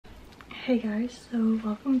Hey guys, so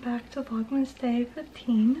welcome back to vlogmas day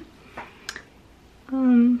 15.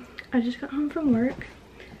 I just got home from work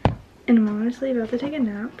and I'm honestly about to take a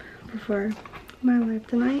nap before my live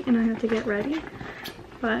tonight, and I have to get ready.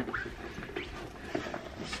 But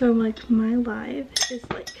so like my live is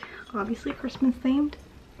like obviously Christmas themed,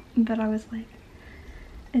 but I was like,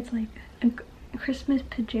 it's like a Christmas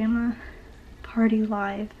pajama party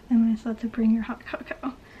live, and I said to bring your hot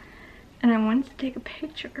cocoa. And I wanted to take a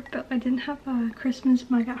picture, but I didn't have a Christmas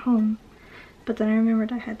mug at home. But then I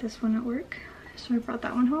remembered I had this one at work, so I brought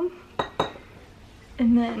that one home.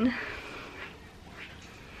 And then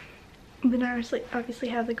I obviously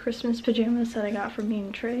have the Christmas pajamas that I got from me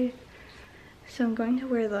and Trey. So I'm going to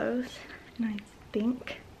wear those, and I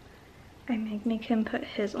think I may make him put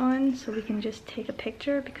his on so we can just take a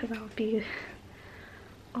picture, because I'll be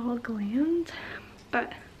all glammed.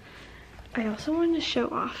 But I also wanted to show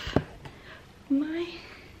off my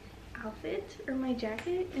outfit, or my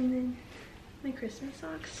jacket, and then my Christmas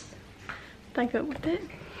socks that go with it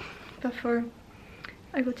before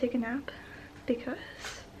I go take a nap, because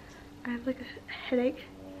I have like a headache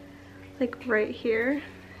like right here,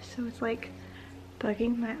 so it's like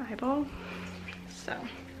bugging my eyeball. So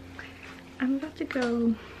I'm about to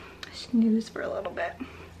go snooze for a little bit.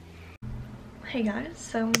 Hey guys,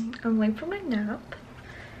 so I'm late for my nap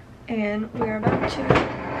and we're about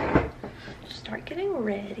to start getting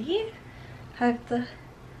ready. I have the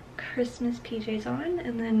Christmas PJs on,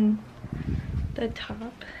 and then the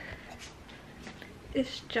top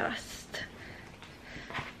is just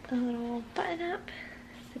a little button up.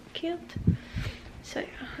 So cute. So yeah,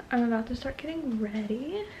 I'm about to start getting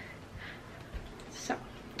ready. So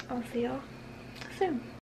I'll see y'all soon.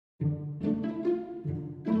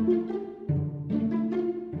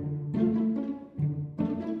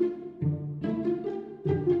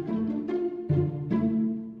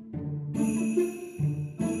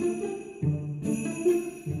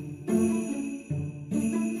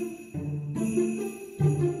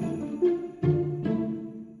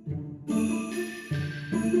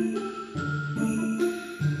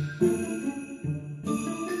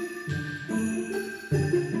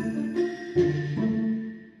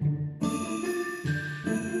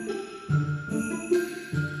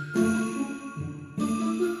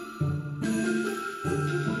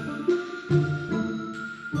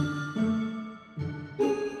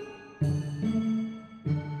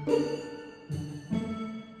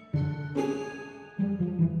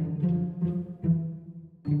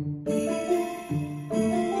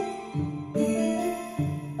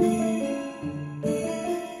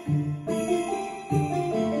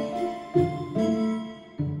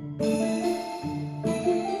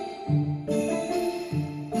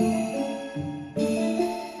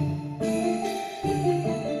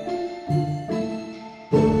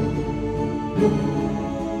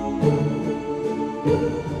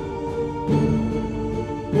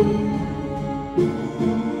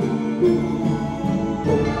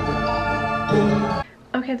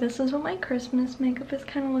 Okay, this is what my Christmas makeup is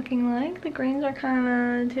kind of looking like. The greens are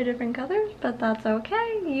kind of two different colors, but that's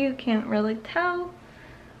okay. You can't really tell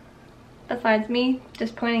besides me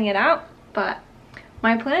just pointing it out. But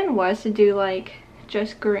my plan was to do like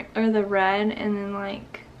just green, or the red, and then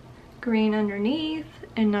like green underneath,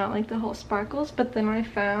 and not like the whole sparkles. But then I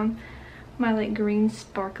found my like green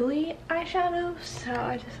sparkly eyeshadow, so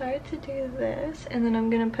I decided to do this, and then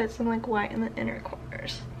I'm gonna put some like white in the inner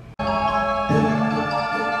corners.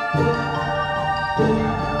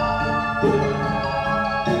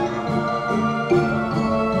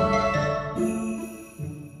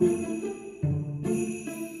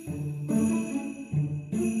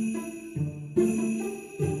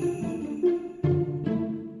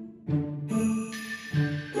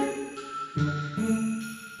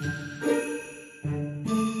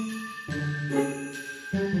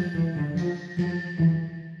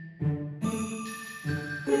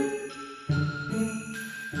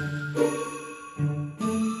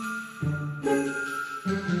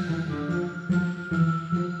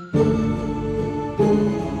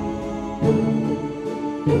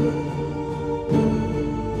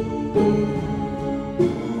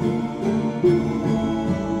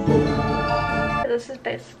 This is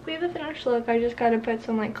basically the finished look. I just gotta put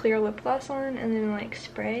some like clear lip gloss on and then like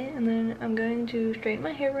spray, and then I'm going to straighten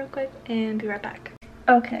my hair real quick and be right back.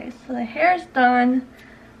 Okay, so the hair is done,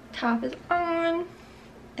 top is on,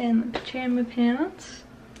 and the pajama pants.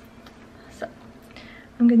 So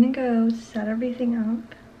I'm gonna go set everything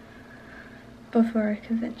up before I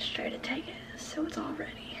convince Trey to take it, so it's all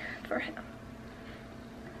ready for him.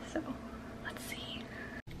 So let's see.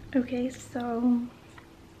 Okay, so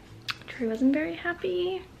Trey wasn't very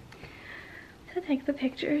happy to take the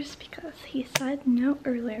pictures because he said no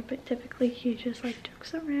earlier, but typically he just like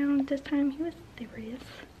jokes around. This time he was serious.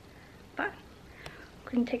 But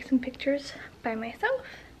I'm gonna take some pictures by myself,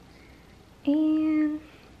 and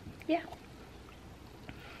yeah.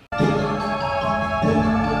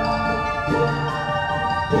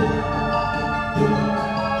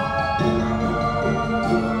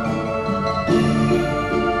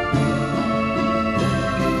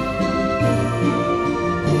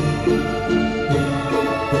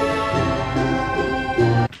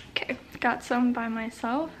 Okay, got some by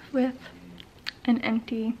myself with an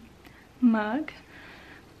empty mug,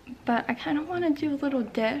 but I kind of want to do a little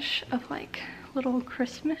dish of like little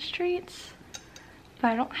Christmas treats,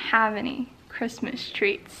 but I don't have any Christmas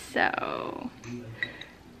treats, so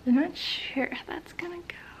I'm not sure how that's gonna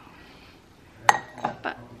go,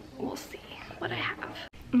 but we'll see what I have.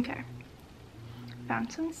 Okay,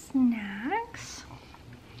 found some snacks,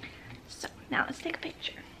 so now let's take a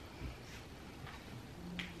picture.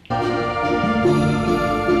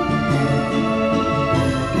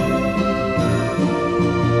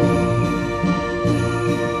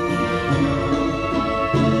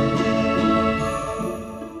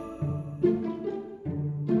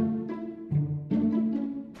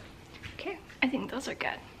 Okay, I think those are good,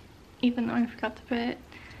 even though I forgot to put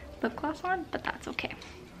lip gloss on, but that's okay.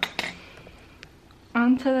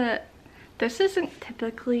 On to the, this isn't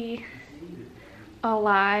typically a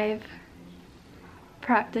live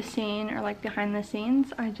practicing or like behind the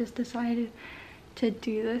scenes. I just decided to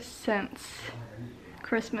do this since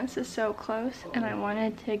Christmas is so close and I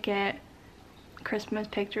wanted to get Christmas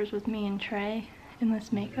pictures with me and Trey in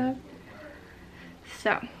this makeup.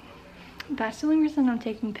 So that's the only reason I'm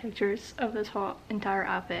taking pictures of this whole entire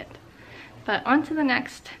outfit. But on to the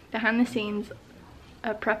next behind the scenes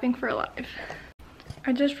of prepping for live.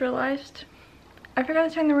 I just realized I forgot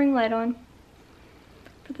to turn the ring light on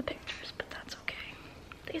for the pictures, but that's okay.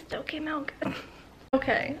 They still came out good.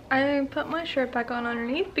 Okay, I put my shirt back on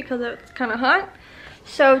underneath because it's kind of hot.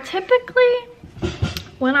 So typically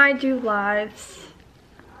when I do lives,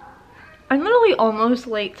 I'm literally almost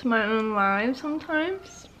late to my own live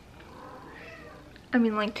sometimes. I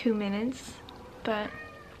mean like 2 minutes, but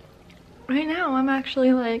right now I'm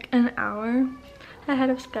actually like an hour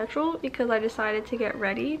ahead of schedule because I decided to get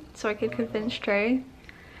ready so I could convince Trey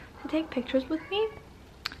to take pictures with me.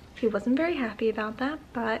 He wasn't very happy about that,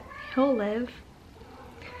 but he'll live.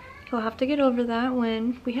 He'll have to get over that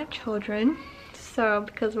when we have children. So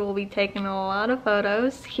because we'll be taking a lot of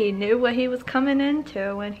photos, he knew what he was coming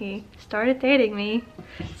into when he started dating me.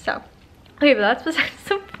 So okay, but that's besides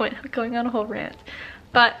the point of going on a whole rant.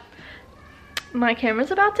 But my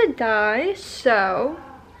camera's about to die, so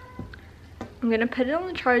I'm gonna put it on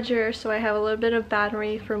the charger so I have a little bit of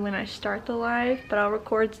battery for when I start the live, but I'll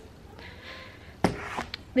record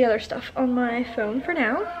the other stuff on my phone for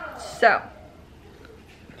now. So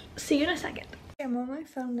see you in a second. I'm on my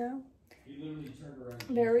phone now.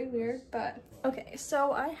 Very weird, but okay,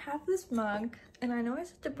 so I have this mug and I know I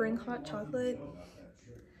said to bring hot chocolate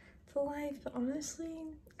to life, but honestly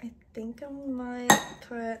I think I might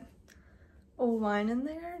put a wine in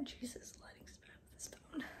there. Jesus, lighting's bad with this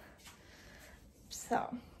phone.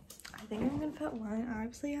 So I think I'm gonna put wine. I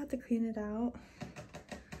obviously have to clean it out,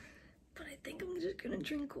 but I think I'm just gonna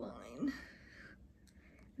drink wine.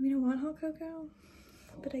 I mean, I want hot cocoa,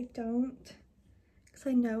 but I don't, because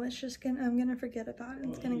I know it's just gonna, I'm gonna forget about it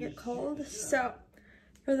and it's gonna get cold. So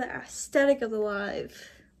for the aesthetic of the live,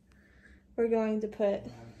 we're going to put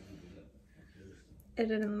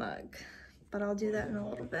it in a mug, but I'll do that in a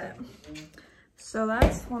little bit. So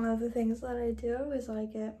that's one of the things that I do, is I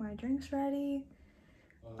get my drinks ready.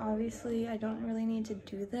 Obviously I don't really need to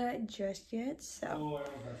do that just yet, so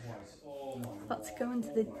let's go into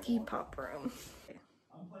the Depop room.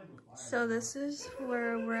 So this is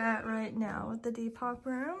where we're at right now with the Depop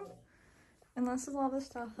room, and this is all the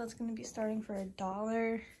stuff that's going to be starting for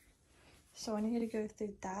 $1. So I need to go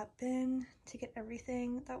through that bin to get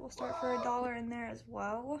everything that will start for $1 in there as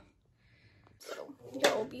well. So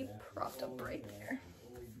that will be propped up right there.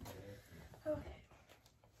 Okay.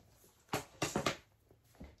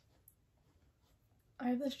 I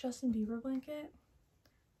have this Justin Bieber blanket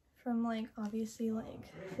from like obviously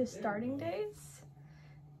like his starting days,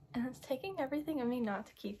 and it's taking everything in me not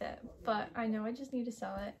to keep it, but I know I just need to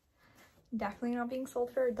sell it. Definitely not being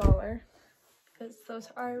sold for $1 because those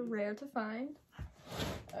are rare to find.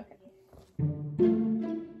 Okay.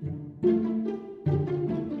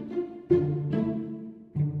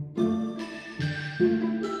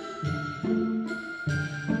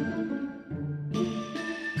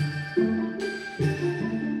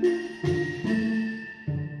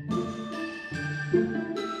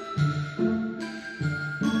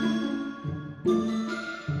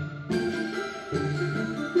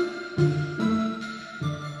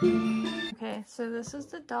 this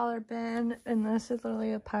is the dollar bin, and this is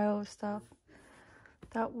literally a pile of stuff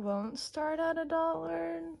that won't start at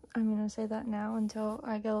 $1. I'm gonna say that now until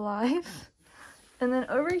I go live. And then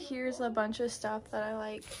over here is a bunch of stuff that I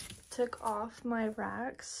like took off my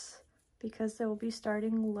racks because they will be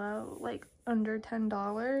starting low, like under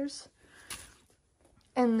 $10.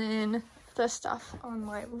 And then the stuff on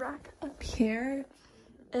my rack up here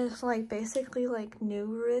is like basically like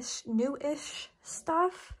newish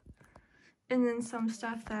stuff. And then some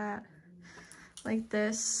stuff that like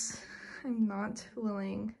this I'm not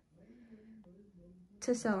willing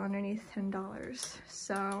to sell underneath $10.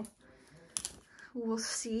 So we'll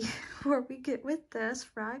see where we get with this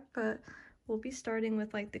rack, but we'll be starting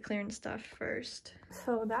with like the clearance stuff first.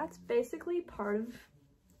 So that's basically part of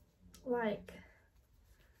like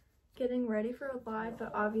getting ready for a live,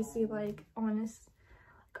 but obviously like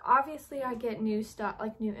obviously I get new stuff,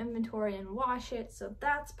 like new inventory, and wash it, so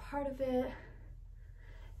that's part of it.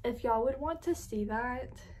 If y'all would want to see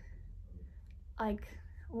that, like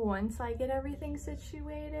once I get everything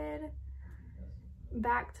situated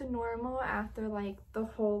back to normal after like the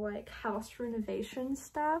whole like house renovation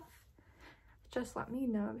stuff, just let me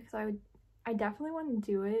know, because I definitely want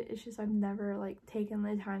to do it. It's just I've never like taken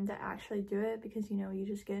the time to actually do it, because you know, you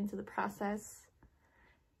just get into the process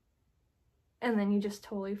and then you just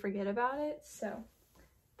totally forget about it. So,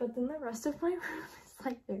 but then the rest of my room is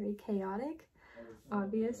like very chaotic,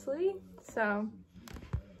 obviously. So,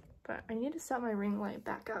 but I need to set my ring light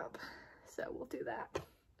back up, so we'll do that.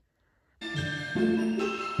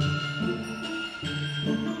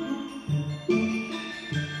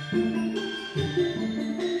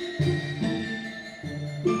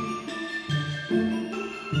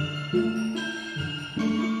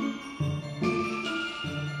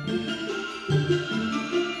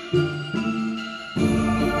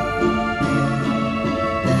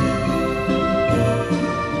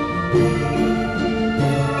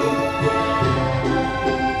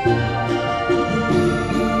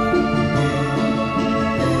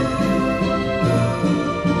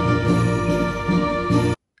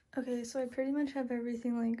 Okay, so I pretty much have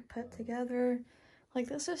everything like put together. Like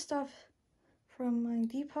this is stuff from my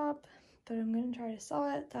Depop, but I'm gonna try to sell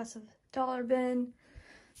it. That's a dollar bin.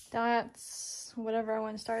 That's whatever I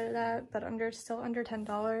want to start it at, but still under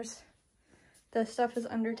 $10. This stuff is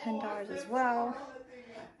under $10 as well.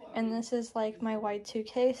 And this is like my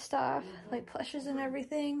Y2K stuff, like plushes and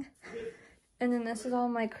everything. And then this is all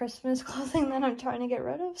my Christmas clothing that I'm trying to get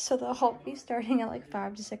rid of, so they'll all be starting at like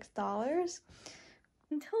 $5 to $6.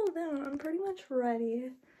 Until then, I'm pretty much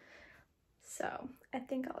ready. So I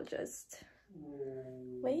think I'll just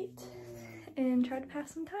wait and try to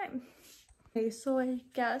pass some time. Okay, so I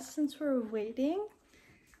guess since we're waiting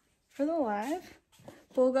for the live,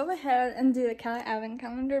 we'll go ahead and do the Cali Advent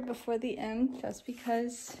calendar before the end, just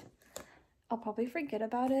because I'll probably forget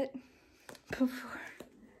about it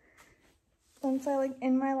once I like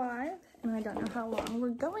end my live, and I don't know how long we're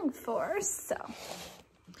going for, so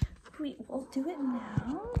we will do it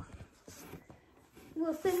now.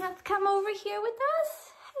 Wilson has come over here with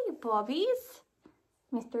us. Hey, Bobbies.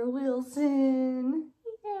 Mr. Wilson.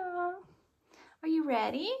 Yeah. Are you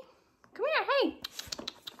ready? Come here, hey.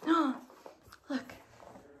 Oh, look.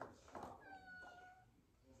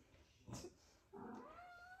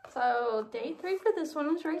 So day 3 for this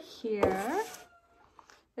one is right here.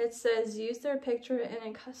 It says use their picture in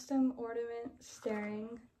a custom ornament starring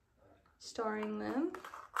them.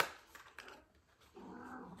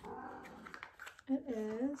 It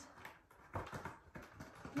is.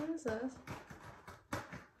 What is this?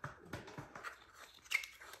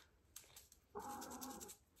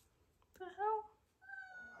 The hell?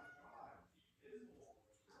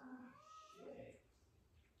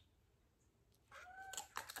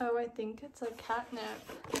 Oh, I think it's a catnip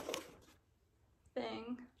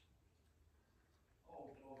thing.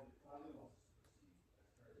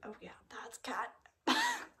 Oh yeah, that's cat.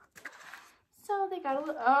 So they got a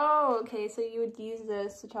little, oh, okay, so you would use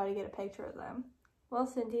this to try to get a picture of them.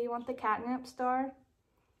 Wilson, do you want the catnip star?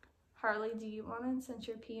 Harley, do you want it since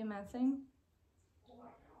you're PMSing?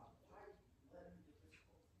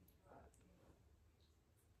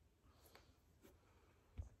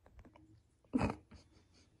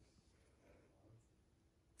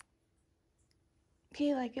 Do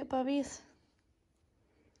you like it, Bubbies?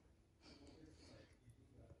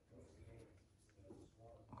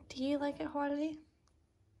 Do you like it, Harley?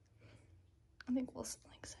 I think Wilson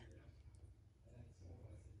likes it.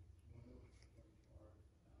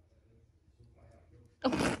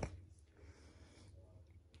 Oh.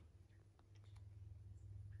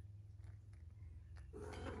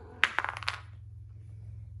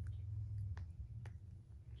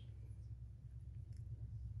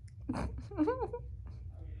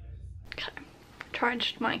 Okay,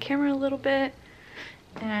 charged my camera a little bit,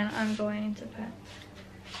 and I'm going to put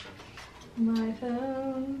my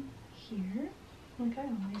phone here, like I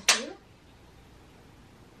always do.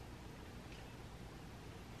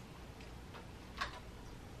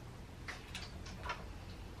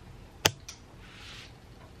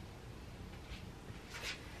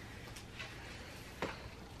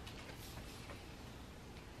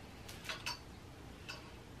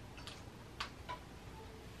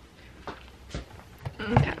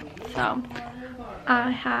 Okay, so I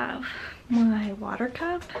have my water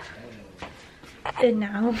cup, and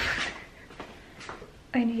now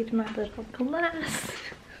I need my little glass,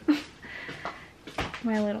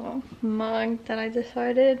 my little mug that I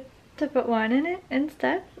decided to put wine in it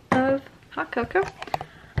instead of hot cocoa.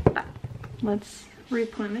 But let's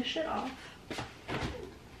replenish it off.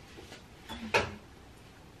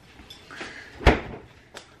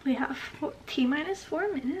 We have T-minus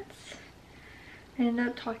 4 minutes. I ended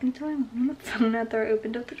up talking to my mom on the phone after I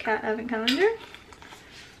opened up the cat advent calendar.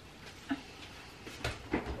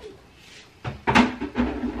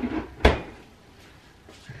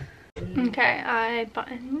 Okay, I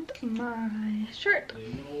buttoned my shirt.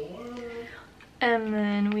 And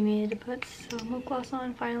then we needed to put some lip gloss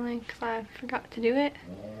on finally because I forgot to do it.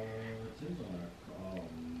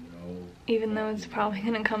 Even though it's probably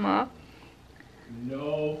gonna come off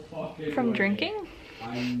from drinking.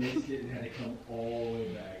 I missed it and had to come all the way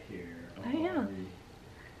back here. Oh yeah.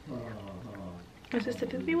 This is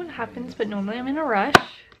typically what happens, but normally I'm in a rush.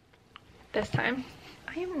 This time,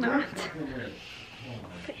 I am not.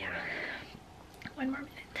 But yeah, 1 more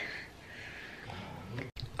minute.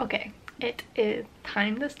 Okay, it is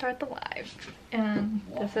time to start the live. And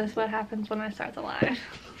this is what happens when I start the live.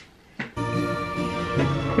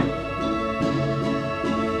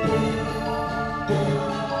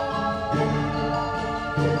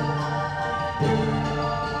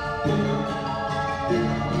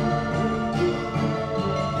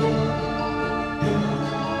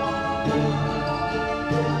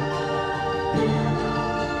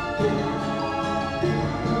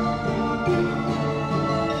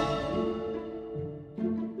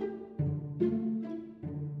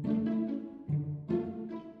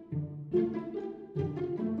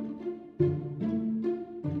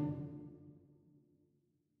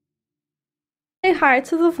 Say hi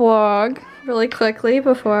to the vlog really quickly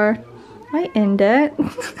before I end it.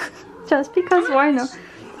 Just because why not?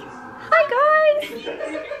 Hi guys!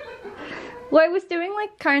 Well, I was doing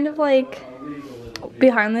like kind of like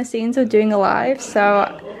behind the scenes of doing a live,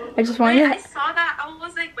 so I just wanted to... I saw that, I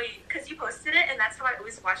was like, wait, because you posted it and that's how I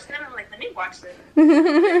always watch them. I'm like, let me watch them.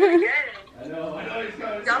 They're good. I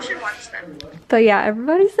know. Y'all should watch them. But yeah,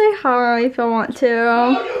 everybody say hi if you want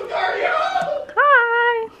to.